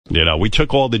You know, we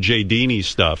took all the JDini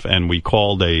stuff and we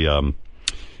called a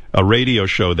radio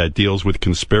show that deals with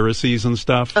conspiracies and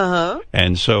stuff.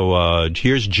 And so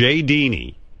here's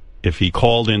JDini if he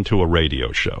called into a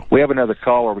radio show. We have another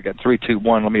caller. We got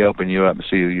 321. Let me open you up and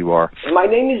see who you are. My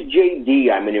name is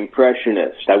JD. I'm an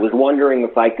impressionist. I was wondering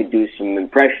if I could do some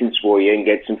impressions for you and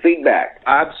get some feedback.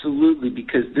 Absolutely,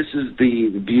 because this is the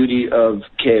beauty of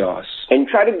chaos. And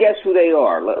try to guess who they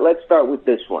are. Let's start with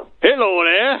this one. Hello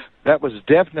there. That was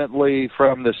definitely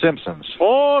from The Simpsons.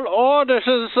 This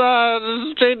is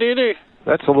JDini.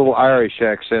 That's a little Irish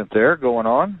accent there going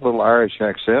on. A little Irish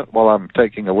accent while I'm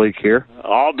taking a leak here.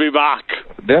 I'll be back.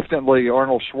 Definitely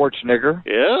Arnold Schwarzenegger.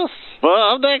 Yes.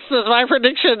 Well, up next is my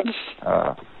predictions.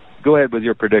 Go ahead with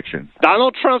your prediction.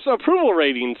 Donald Trump's approval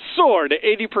rating soared to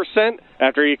 80%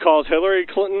 after he calls Hillary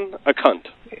Clinton a cunt.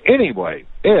 Anyway,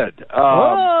 Ed.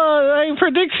 My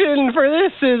prediction for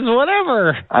this is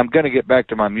whatever. I'm going to get back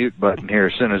to my mute button here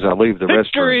as soon as I leave the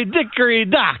restroom. Dickory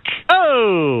dock.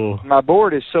 Oh. My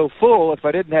board is so full, if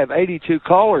I didn't have 82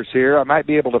 callers here, I might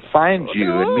be able to find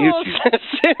you and mute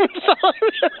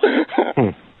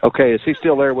you. Okay, is he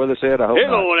still there with us, Ed? I hope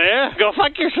Hello there. Go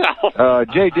fuck yourself.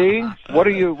 JD, what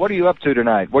are you up to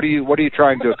tonight? What are you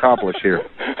trying to accomplish here?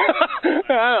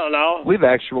 I don't know. We've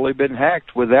actually been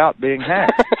hacked without being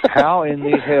hacked. How in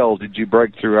the hell did you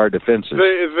break through our defenses? Ed,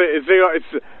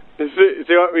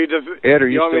 are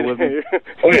you still with me?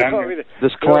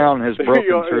 This clown has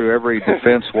broken through every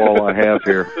defense wall I have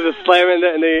here. Just slam it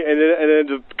and then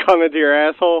just come into your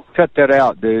asshole. Cut that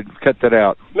out, dude. Cut that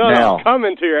out. No, come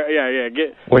into your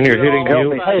get. When you're hitting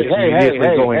mute, hey.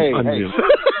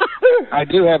 I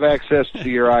do have access to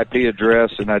your IP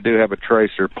address, and I do have a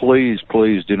tracer. Please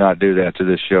do not do that to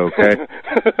this show, okay?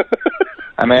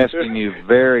 I'm asking you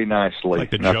very nicely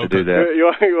not to do that. You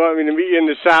want me to meet you in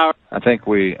the shower? I think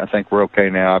we're okay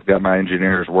now. I've got my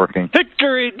engineers working.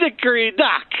 Dickory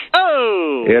dock.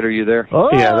 Oh. Ed, are you there? Oh,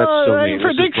 yeah, that's so my neat.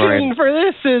 prediction for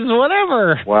this is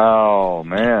whatever. Wow,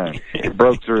 man. It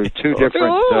broke through two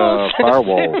different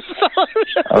firewalls.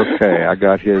 Okay, I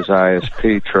got his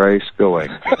ISP trace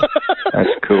going. That's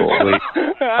cool.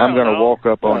 I'm going to walk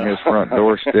up on his front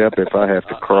doorstep if I have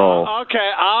to crawl.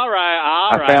 Okay, all right.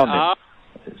 I found him.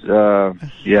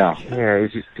 Yeah. Yeah,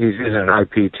 he's using an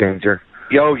IP changer.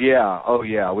 Oh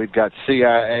yeah. We've got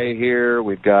CIA here.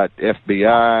 We've got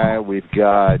FBI. We've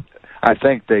got. I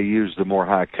think they use the more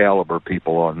high caliber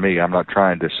people on me. I'm not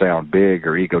trying to sound big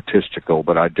or egotistical,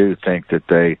 but I do think that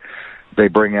they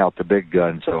bring out the big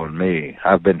guns on me.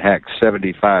 I've been hacked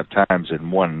 75 times in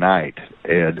one night,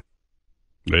 Ed.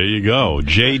 There you go.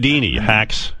 JDini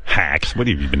hacks. What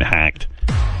have you been hacked?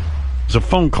 It's a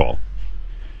phone call.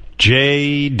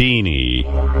 JDini.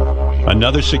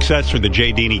 Another success for the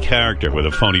JDini character with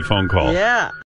a phony phone call. Yeah.